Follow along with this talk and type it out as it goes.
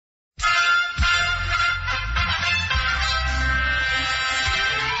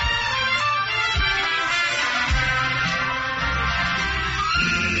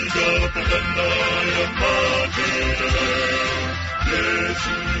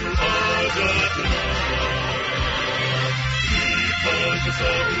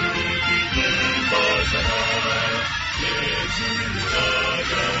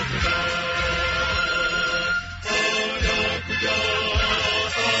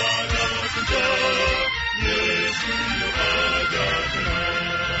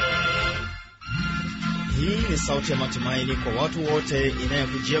Hii ni sauti ya matumaini kwa watu wote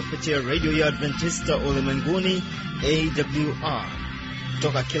inayokujia kupitia Radio ya Adventista Ulimwenguni AWR.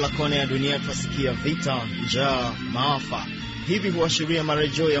 Kutoka kila kona ya dunia twasikia vita, njaa, maafa. Hivi huashiria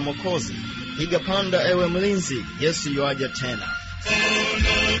marejeo ya Mwokozi. Piga panda ewe mlinzi, Yesu yuaja tena.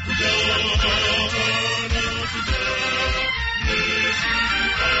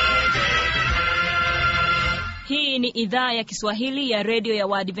 Hii ni idhaa ya Kiswahili ya redio ya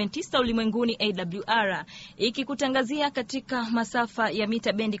Waadventista Ulimwenguni AWR, ikikutangazia katika masafa ya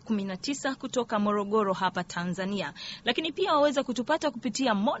mita bendi 19 kutoka Morogoro hapa Tanzania. Lakini pia waweza kutupata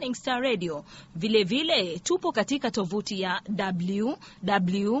kupitia Morning Star Radio. Vile vile tupo katika tovuti ya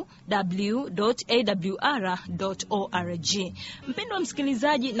www.awr.org. Mpendwa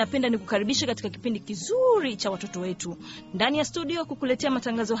msikilizaji, napenda nikukaribisha katika kipindi kizuri cha watoto wetu. Ndani ya studio kukuletea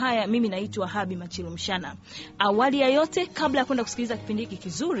matangazo haya mimi naitwa Habi Machilu Mshana. Awali ya yote, kabla ya kwenda kusikiliza kipindi hiki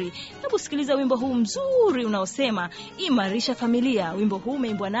kizuri, hebu sikiliza wimbo huu mzuri unaosema imarisha familia. Wimbo huu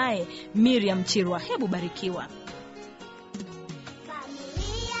umeimbwa naye Miriam Chirwa. Hebu barikiwa.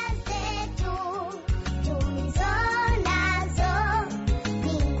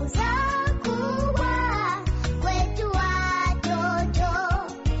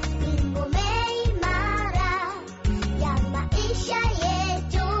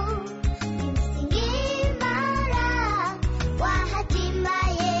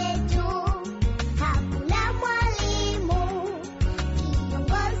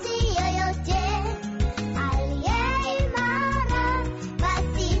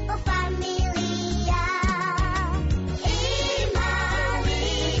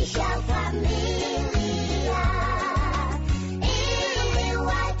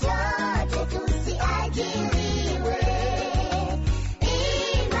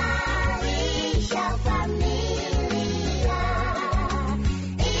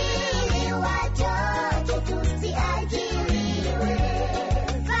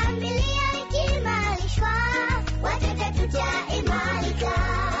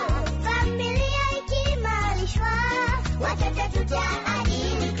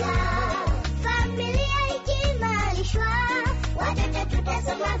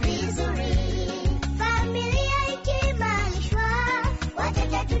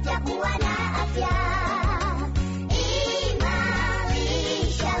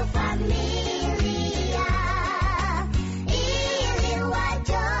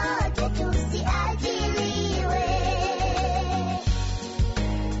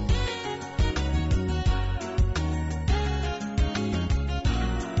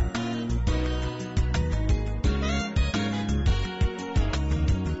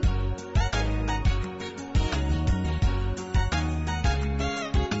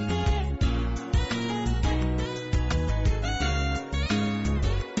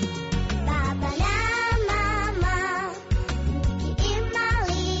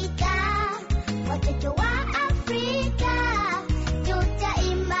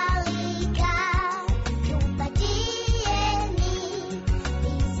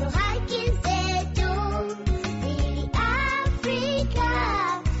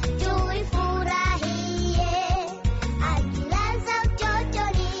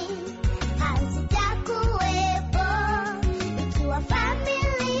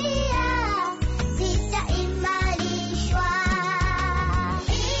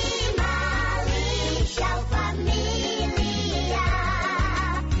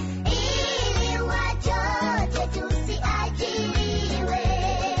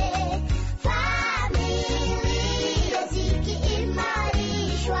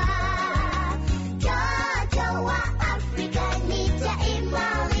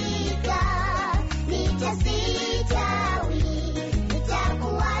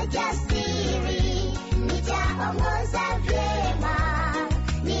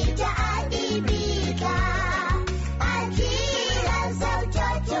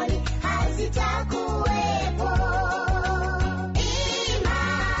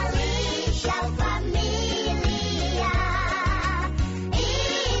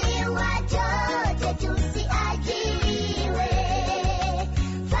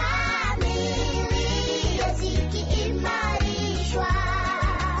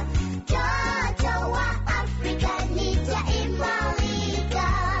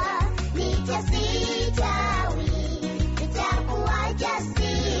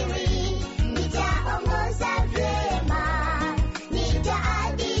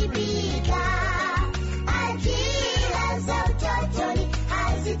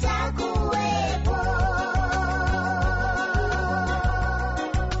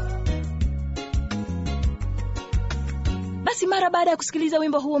 Mara baada ya kusikiliza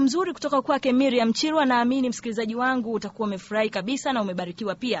wimbo huo mzuri kutoka kwake Miriam Chirwa, naamini msikilizaji wangu utakuwa umefurahi kabisa na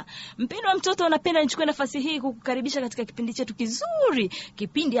umebarikiwa pia. Mpendo wa mtoto, napenda nichukue nafasi hii kukukaribisha katika kipindi chetu kizuri,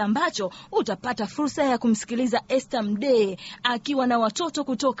 kipindi ambacho utapata fursa ya kumsikiliza Esther Mdee akiwa na watoto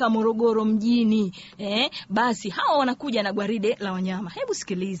kutoka Morogoro mjini. Basi hawa wanakuja na gwaride la wanyama. Hebu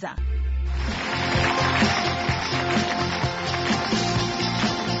sikiliza.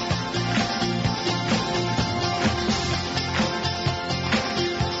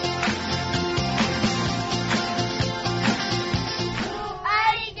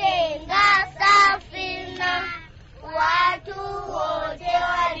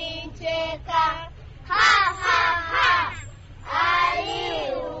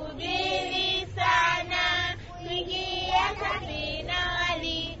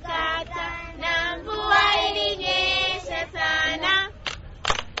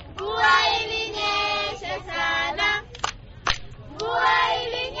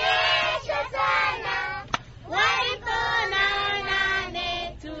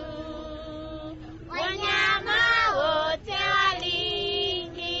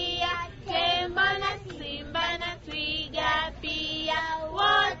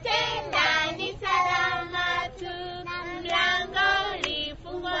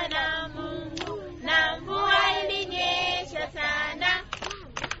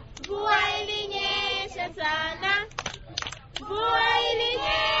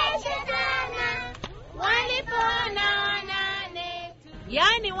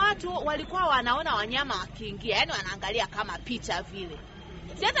 Yaani watu walikuwa wanaona wanyama wakiingia, yaani wanaangalia kama picha vile.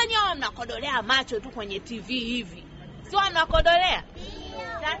 Si hata nyao mnakodolea macho tu kwenye TV hivi. Sio mnakodolea?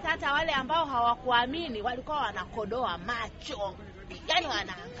 Sasa hata wale ambao hawakuamini walikuwa wanakodoa macho. Yaani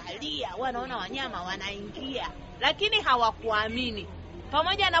wanaangalia, wanaona wanyama wanaingia, lakini hawakuamini.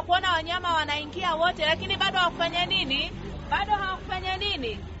 Pamoja na kuona wanyama wanaingia wote, lakini bado hawakufanya nini?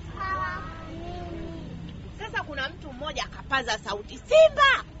 Sasa kuna mtu mmoja akapaza sauti,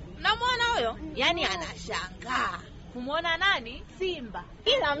 "Simba!" Unamwona huyo? Yaani anashangaa kumuona nani? Simba.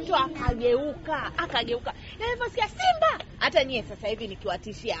 Ila mtu akageuka. Yaani posikia Simba. Hata nyie sasa hivi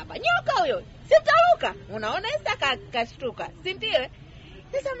nikiwatishia hapa, nyoka huyo, sitaruka. Unaona Esther kashtuka, si ndio?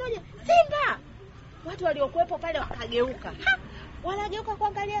 Sasa mmoja, "Simba!" Watu waliokuepo pale wakageuka. Wanageuka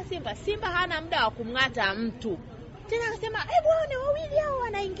kuangalia Simba. Simba hana muda wa kumng'ata mtu. Tena akasema, "Hebu waone wawili hao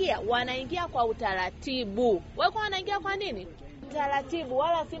wanaingia kwa utaratibu." Wao wanaingia kwa nini? Utaratibu.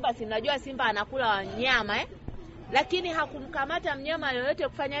 Wala Simba, si mnajua Simba anakula wanyama lakini hakumkamata mnyama yoyote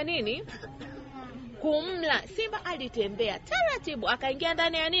kufanya nini? Kumla. Simba alitembea taratibu akaingia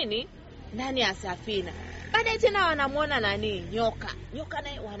ndani ya nini? Ndani ya safina. Baadaye tena wanamuona nani? Nyoka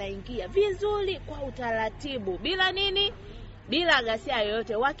naye wanaingia vizuri kwa utaratibu. Bila nini? Bila ghasia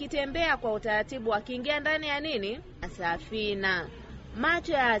yoyote, wakitembea kwa utaratibu, wakiingia ndani ya nini? Safina.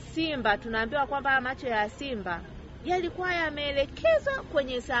 Macho ya Simba, tunaambiwa kwamba macho ya Simba yalikuwa yameelekezwa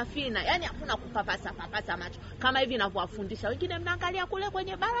kwenye safina. Yaani hakuna kupapasa macho kama hivi ninavyowafundisha. Wengine mnaangalia kule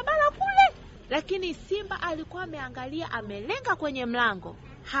kwenye barabara kule. Lakini Simba alikuwa ameangalia, amelenga kwenye mlango.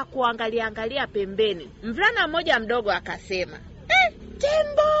 Hakuangalia pembeni. Mvulana mmoja mdogo akasema,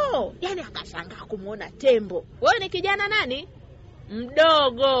 "Tembo!" Yaani akashangaa kumuona tembo. Wewe ni kijana nani?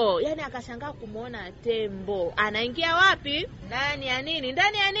 Mdogo. Yaani akashangaa kumuona tembo. Anaingia wapi? Ndani ya nini?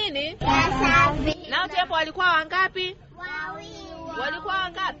 Na tembo walikuwa wangapi? Wawili. Walikuwa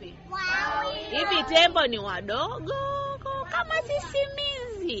wangapi? Wawili. Hivi tembo ni wadogo kama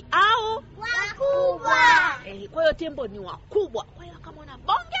sisimizi au wakubwa? Kwa hiyo tembo ni wakubwa. Kwa hiyo kama una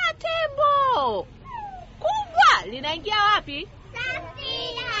bonge ya tembo kubwa linaingia wapi?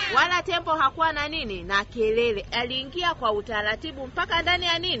 Safina. Wala tembo hakuwa na nini? Na kelele. Aliingia kwa utaratibu mpaka ndani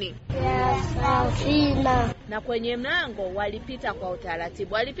ya nini? Ya safina. Na kwenye mlango walipita kwa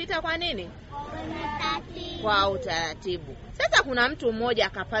utaratibu. Walipita kwa nini? Kwa utaratibu. Sasa kuna mtu mmoja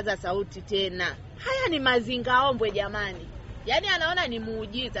akapaza sauti tena, "Haya ni mazingaombwe jamani." Yaani anaona ni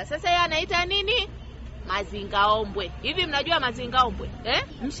muujiza. Sasa yeye anaita nini? Mazingaombwe. Hivi mnajua mazingaombwe?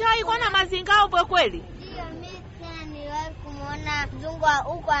 Mshawahi kuona mazingaombwe kweli? Ndio, mimi niliwahi kumuona mzungu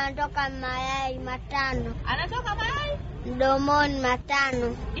huko anatoka mayai matano. Anatoka mayai mdomoni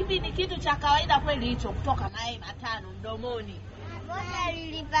matano. Hivi ni kitu cha kawaida kweli hicho, kutoka mayai matano mdomoni? Moja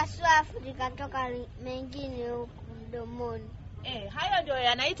lilipasua likatoka mengine huko mdomoni. Hayo ndio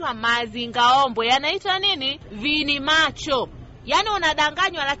yanaitwa mazingaombwe. Yanaitwa nini? Vini macho. Yaani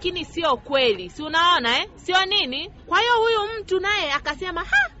unadanganywa lakini sio kweli. Si unaona Sio nini? Kwa hiyo huyu mtu naye akasema,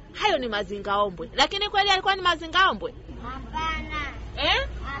 hayo ni mazingaombwe. Lakini kweli alikuwa ni mazingaombwe? Hapana.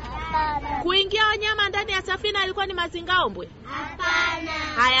 Hapana. Kuingia wanyama ndani ya safina alikuwa ni mazingaombwe? Hapana.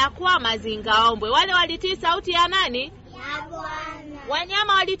 Hayakuwa mazingaombwe. Wale walitii sauti ya nani? Ya Bwana.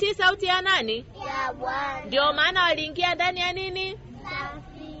 Wanyama walitii sauti ya nani? Ya Bwana. Ndio maana waliingia ndani ya nini?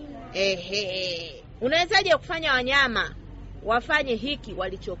 Safina. Unawezaje kufanya wanyama wafanye hiki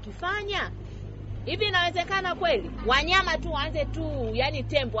walichokifanya? Hivi inawezekana kweli? Wanyama tu waanze tu, yani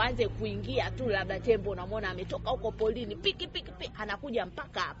tembo aanze kuingia tu, labda tembo unamwona ametoka huko polini, piki anakuja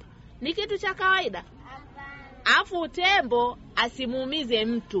mpaka hapa. Ni kitu cha kawaida? Afu tembo asimuumize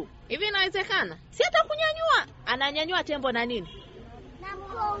mtu. Hivi inawezekana? Si hata kunyanyua. Ananyanyua tembo na nini? Na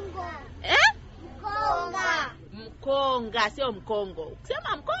mkongo. Mkonga. Mkonga, sio mkongo.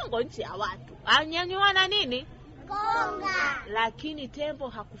 Ukisema mkongo nchi ya watu. Anyanyua na nini? Mkonga. Lakini tembo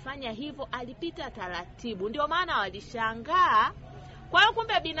hakufanya hivyo, alipita taratibu. Ndio maana walishangaa. Kwa hiyo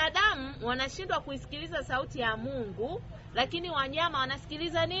kumbe binadamu wanashindwa kuisikiliza sauti ya Mungu, lakini wanyama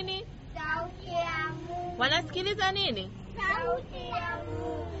wanasikiliza nini? Sauti ya Mungu. Wanasikiliza nini? Sauti ya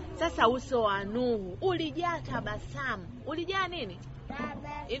Mungu. Sasa uso wa Nuhu ulijaa tabasamu. Ulijaa nini?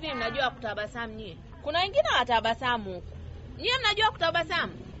 Tabasamu. Hivi mnajua kutabasamu nyie? Kuna wengine watabasamu huko. Nyie mnajua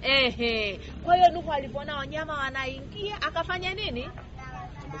kutabasamu? Kwa hiyo Nuhu alipoona wanyama wanaingia, akafanya nini?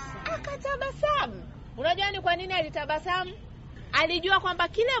 Akatabasamu. Unajua ni kwa nini alitabasamu? Alijua kwamba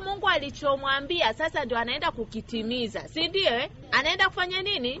kile Mungu alichomwambia sasa ndio anaenda kukitimiza. Si ndio? Anaenda kufanya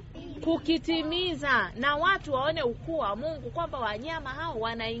nini? Kukitimiza. Na watu waone ukuu wa Mungu kwamba wanyama hao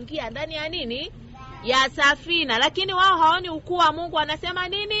wanaingia ndani ya nini? Ya safina. Lakini wao haoni ukuu wa Mungu, wanasema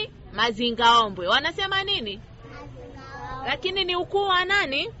nini? Mazingaombwe. Wanasema nini? Lakini ni ukuu wa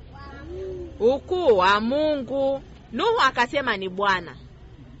nani? Ukuu wa Mungu. Nuhu akasema ni Bwana.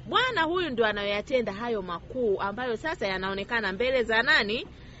 Bwana huyu ndio anayoyatenda hayo makuu ambayo sasa yanaonekana mbele za nani?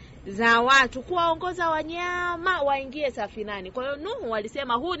 Za watu, kuwaongoza wanyama waingie safinani. Kwa hiyo Nuhu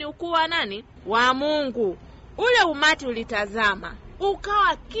walisema huu ni ukuu wa nani? Wa Mungu. Ule umati ulitazama,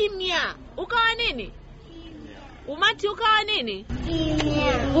 ukawa kimya. Ukawa nini? Umati ukawa nini?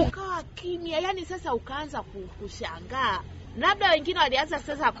 Kimya. Ukawa kimya. Yani sasa ukaanza kushangaa. Labda wengine walianza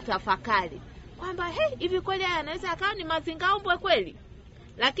sasa kutafakari kwamba hivi kweli anaweza akawa ni mazingaombwe kweli?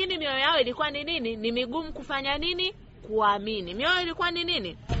 Lakini mioyo yao ilikuwa ni nini? Ni migumu kufanya nini? Kuamini. Mioyo ilikuwa ni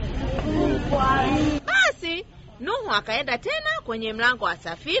nini? Basi Nuhu akaenda tena kwenye mlango wa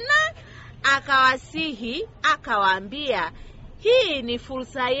safina, akawasihi, akawaambia, hii ni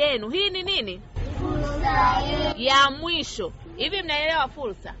fursa yenu. Hii ni nini? Fursa yenu ya mwisho. Hivi mnaelewa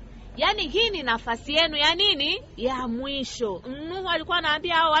fursa? Yaani hii ni nafasi yenu ya nini? Ya mwisho. Nuhu alikuwa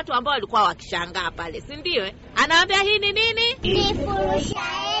anawaambia hao watu ambao walikuwa wakishangaa pale, si ndio? Anawaambia hii ni nini? ni fursa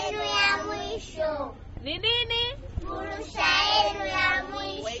yenu ya mwisho. Ni nini? Fursa yenu ya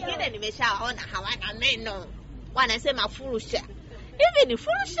mwisho. Wengine nimeshaona hawana meno, wanasema fursa. Hivi ni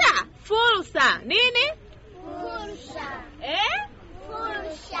fursa? Fursa nini? Fursa.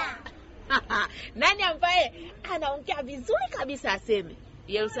 Fursa. Nani ambaye anaongea vizuri kabisa aseme?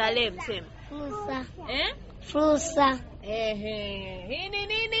 Yerusalemu sema. Fursa. Fursa. Hii ni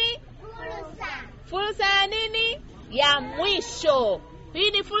nini? Fursa. Fursa ya nini? Ya mwisho.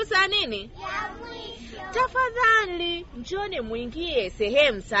 Hii ni fursa nini? Ya mwisho. Tafadhali njoni muingie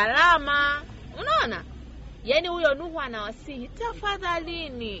sehemu salama. Unaona? Yaani huyo Nuhu anawasihi,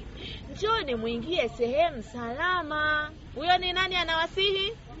 tafadhalini njoni muingie sehemu salama. Huyo ni nani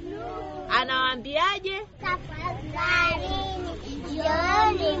anawasihi? Anawaambiaje? Tafadhalini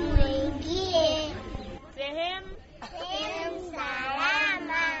njoni muingie sehemu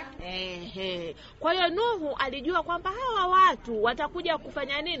salama. Kwa hiyo Nuhu alijua kwamba hawa watu watakuja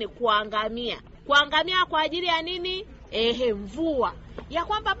kufanya nini? Kuangamia. Kuangamia kwa ajili ya nini? Mvua. Ya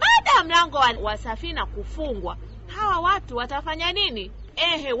kwamba baada ya mlango wa safina kufungwa, hawa watu watafanya nini?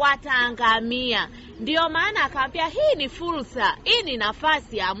 Wataangamia. Ndio maana akaambia hii ni fursa, hii ni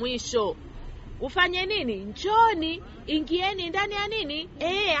nafasi ya mwisho. Ufanye nini? Njoni, ingieni ndani ya nini?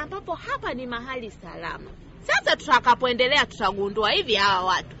 Ambapo hapa ni mahali salama. Sasa tutakapoendelea tutagundua hivi hawa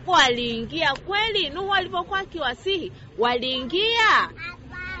watu waliingia kweli Nuhu alipokuwa akiwasihi? Waliingia?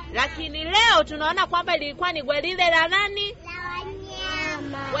 Lakini leo tunaona kwamba ilikuwa ni gwaride la nani? La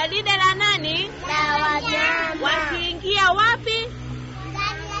wanyama. Gwaride la nani? La wanyama. Wakiingia wapi?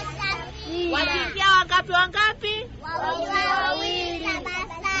 Ndani ya safina. Wakiingia wangapi? Wawili.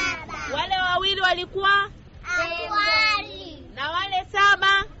 Wale wawili walikuwa? Awali. Na wale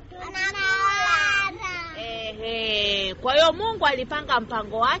 7? Tunakawala. Kwa hiyo Mungu alipanga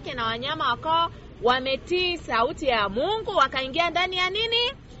mpango wake na wanyama wakawa wametii sauti ya Mungu, wakaingia ndani ya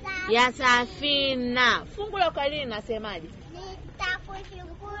nini? Ya safina. Fungu la Kalili linasemaje?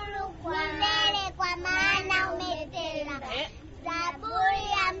 Nitakushukuru kwa mbele kwa maana umetenda. Zaburi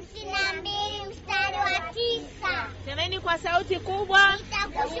ya 52 mstari wa 9. Semeni kwa sauti kubwa.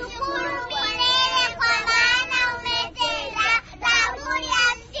 Nitakushukuru milele kwa maana umetenda.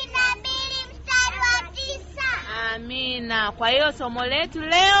 safina. Kwa hiyo somo letu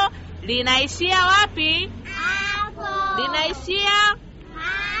leo linaishia wapi? Hapo. Linaishia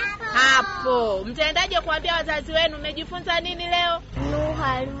hapo. Mtaendaje kuambia wazazi wenu mmejifunza nini leo? Nuhu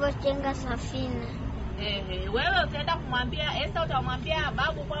alivyojenga safina. Wewe utaenda kumwambia Esther, utamwambia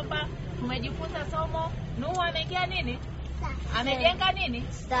babu kwamba tumejifunza somo Nuhu ameingia nini? Amejenga nini?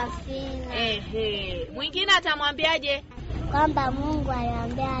 Safina. Mwingine atamwambiaje? Kwamba Mungu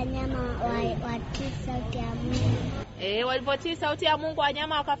aliwaambia wanyama watii sauti ya Mungu. Walipotii sauti ya Mungu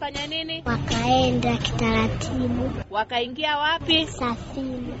wanyama wakafanya nini? Wakaenda kitaratibu. Wakaingia wapi?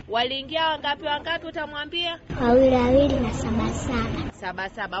 Safina. Waliingia wangapi utamwambia? 2 na 7.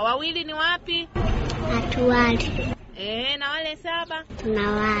 7. Wawili ni wapi? Hatuwali. Na wale 7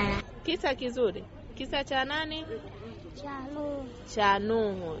 tunawala. Kisa kizuri. Kisa cha nani? Cha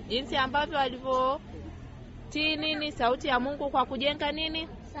Nuhu. Jinsi ambavyo walivyotii nini sauti ya Mungu kwa kujenga nini?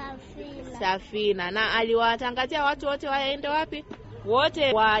 Safina. Na aliwatangazia watu wote waende wapi?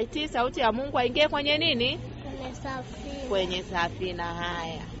 Wote watii sauti ya Mungu waingie kwenye nini? Kwenye safina.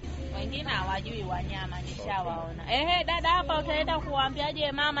 Haya. Wengine hawajui wanyama, nishawaona. Dada hapa utaenda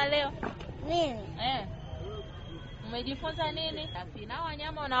kuambiaje mama leo? Nini? Umejifunza nini? Safina.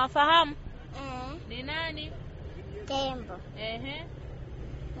 Wanyama unawafahamu? Ni nani? Tembo.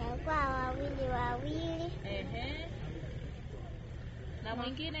 Walikuwa wawili. Na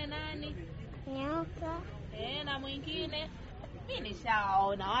mwingine nani? Nyoka. Na mwingine? Mimi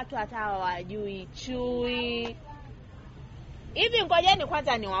nishawaona watu hata hawajui. Chui. Hivi ngojeni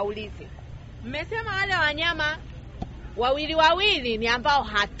kwanza niwaulize. Mmesema wale wanyama wawili ni ambao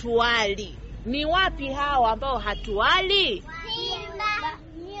hatuwali. Ni wapi hao ambao hatuwali? Simba,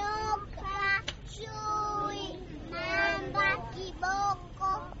 nyoka, chui, mamba,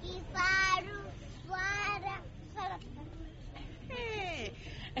 kiboko, kifaru, swara.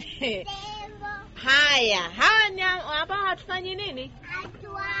 Tembo. Haya, hawa ni ambao hatufanyi nini?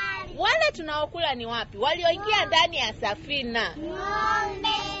 Hatuwali. Wale tunaokula ni wapi? Walioingia ndani ya safina. Ng'ombe,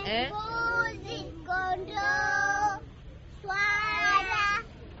 mbuzi, kondoo, swara.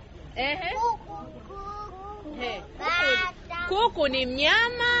 Kuku ni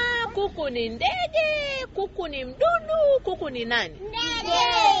mnyama, kuku ni ndege, kuku ni mdudu, kuku ni nani?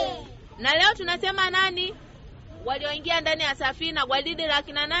 Ndege. Na leo tunasema nani? Walioingia ndani ya safina, gwaride la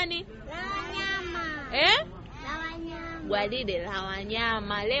kina nani? La wanyama. La wanyama. Gwaride la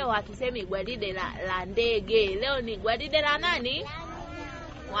wanyama. Leo hatusemi gwaride la ndege. Leo ni gwaride la nani?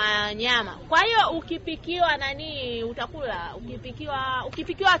 Wanyama. Kwa hiyo ukipikiwa nani utakula?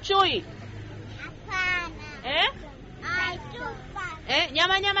 Ukipikiwa chui? Hapana.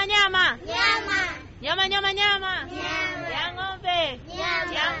 Nyama. Nyama. Ya ng'ombe.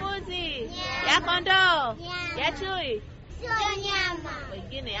 Ya mbuzi. Ya kondoo. Ya chui. Sio nyama.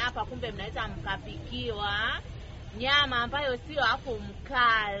 Wengine hapa kumbe mnaweza mkapikiwa nyama ambayo sio afu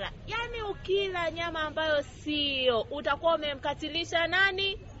mkala. Yaani ukila nyama ambayo sio utakuwa umemkasirisha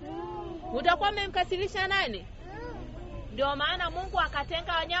nani? Utakuwa umemkasirisha nani? Ndio maana Mungu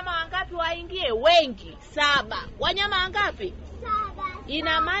akatenga wanyama wangapi waingie? Wengi. 7. Wanyama wangapi? 7.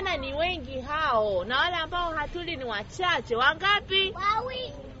 Ina maana ni wengi hao. Na wale ambao hatuli ni wachache. Wangapi?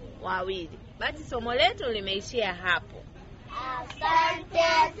 2. Basi somo letu limeishia hapo. Asante.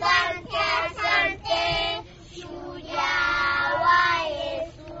 Shujaa wa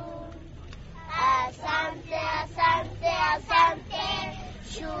Yesu. Asante.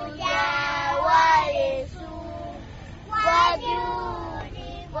 Shujaa wa Yesu. Kwa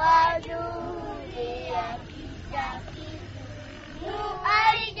juhudi ya kila siku. Nuhu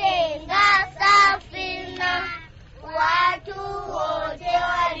alijenga safina. Watu wote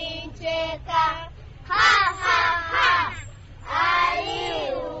walicheka.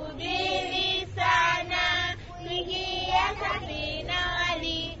 Alihubiri sana. Kuingia safina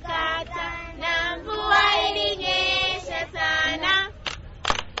walikata. Na mvua ilinyesha sana.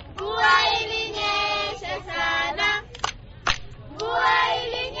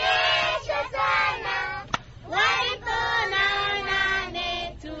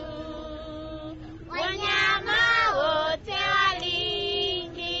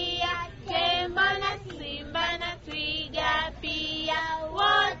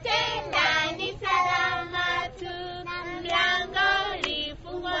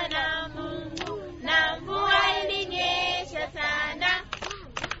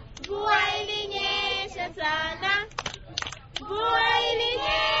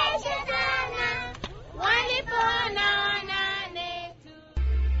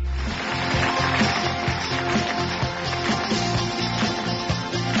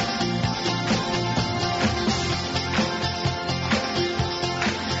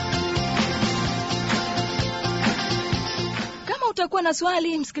 ukiwa na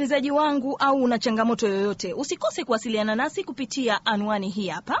swali msikilizaji wangu au una changamoto yoyote, usikose kuwasiliana nasi kupitia anwani hii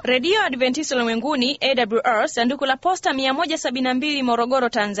hapa. Radio Adventista Ulimwenguni AWR, sanduku la posta 172 Morogoro,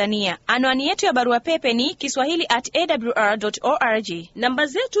 Tanzania. Anwani yetu ya barua pepe ni kiswahili@awr.org. Namba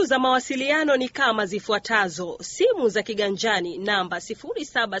zetu za mawasiliano ni kama zifuatazo: simu za kiganjani namba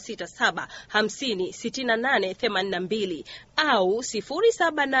 0767 50 68 82 au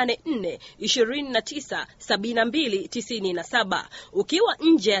 0784 29 72 97. Ukiwa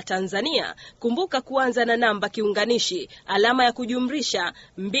nje ya Tanzania, kumbuka kuanza na namba kiunganishi alama ya kujumlisha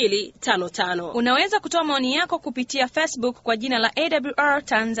 255. Unaweza kutoa maoni yako kupitia Facebook kwa jina la AWR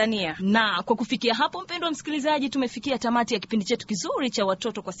Tanzania. Na kwa kufikia hapo, mpendwa msikilizaji, tumefikia tamati ya kipindi chetu kizuri cha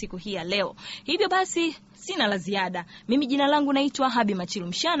watoto kwa siku hii ya leo. Hivyo basi sina la ziada. Mimi jina langu naitwa Habi Machilu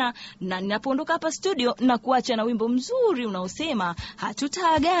Mshana, na ninapoondoka hapa studio na kuacha na wimbo mzuri unaosema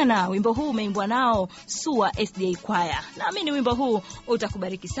hatutaagana. Wimbo huu umeimbwa nao SUA SDA Choir. Naamini wimbo huu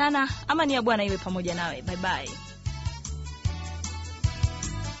utakubariki sana. Amani ya Bwana iwe pamoja nawe. Bye bye.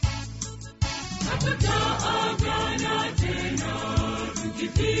 Hatutaagana tena,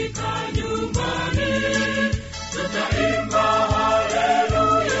 tukifika nyumbani tutaimba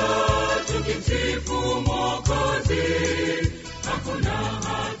haleluya, tukimsifu Mwokozi. Hakuna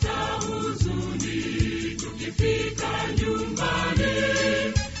hata huzuni, tukifika nyumbani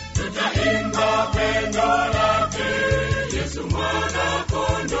tutaimba pendo lake Yesu mwana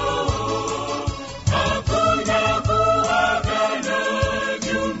kondoo. Hakuna kuagana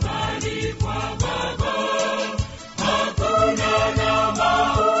nyumbani kwa Baba, hakuna na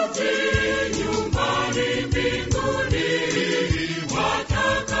mauti.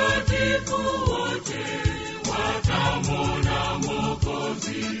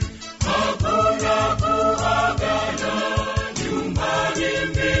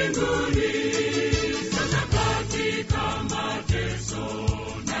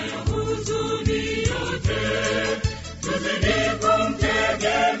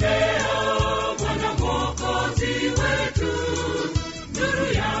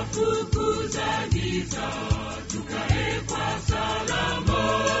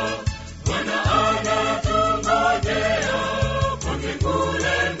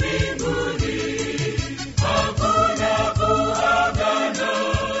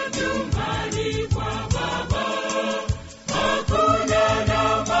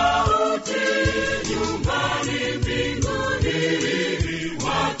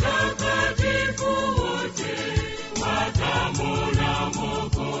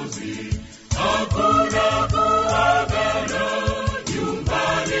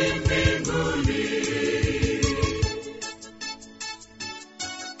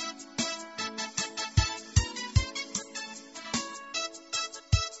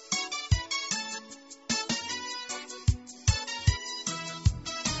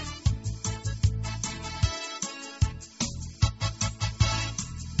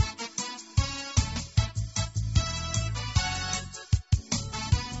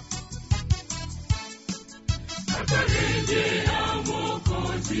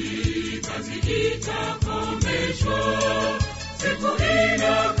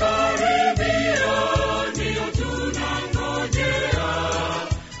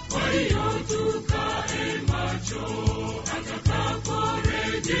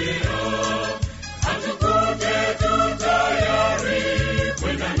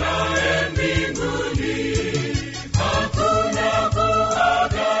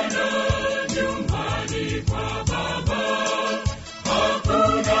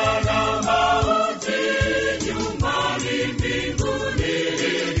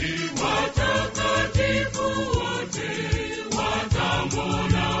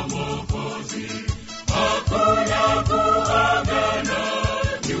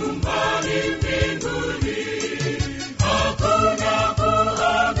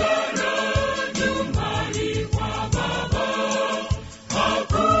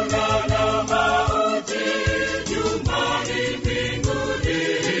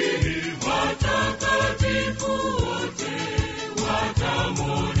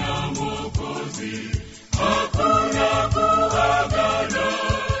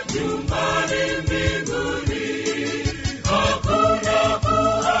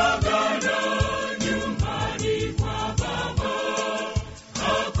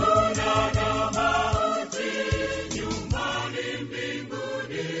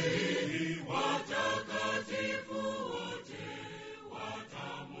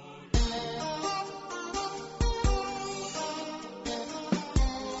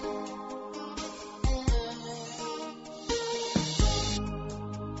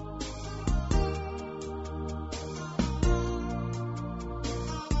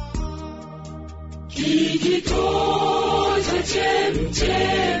 kijito cha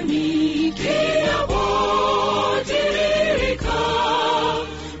chemchemi kinapotiririka,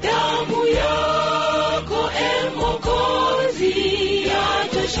 damu yako Mwokozi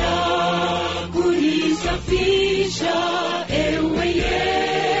yatosha kunisafisha, ewe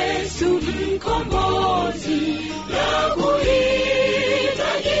Yesu mkombozi,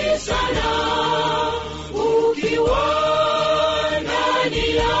 nakuhitaji sana, ukiwa ndani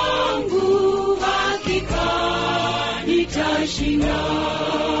yangu hakika nitashinda.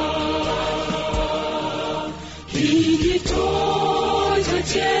 Kijito cha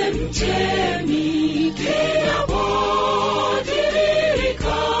chemchemi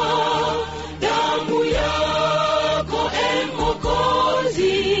kinapotiririka, damu yako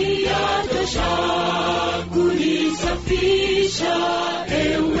Mwokozi yatosha kunisafisha,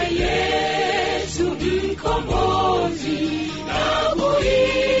 ewe Yesu mkombozi,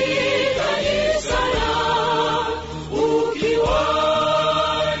 nakuhitaji sana, ukiwa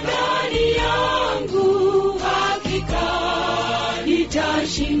ndani yangu hakika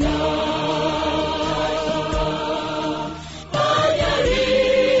nitashinda.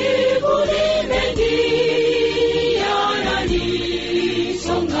 Majaribu ni mengi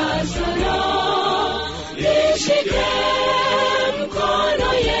yananisonga sana, nishike mkono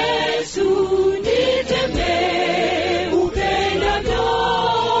Yesu, nitembee upendavyo,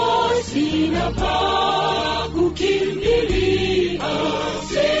 sina pa kukimbilia,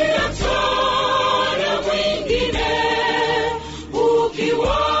 sina msaada mwingine,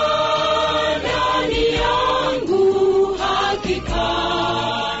 ukiwa ndani yangu hakika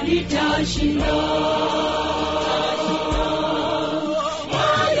nitashinda.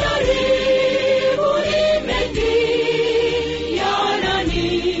 Majaribu ni mengi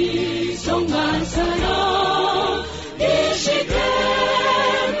yananisonga sana, nishike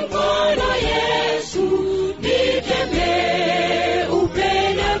mkono Yesu, nitembee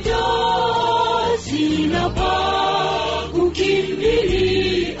upendavyo, sina pa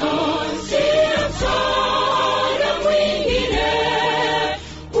kukimbilia, sina msaada mwingine,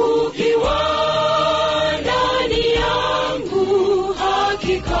 ukiwa ndani yangu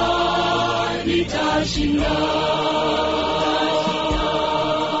hakika nitashinda.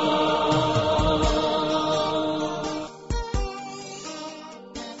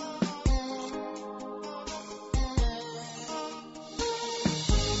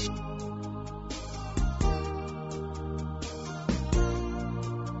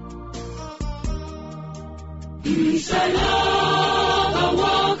 Msalaba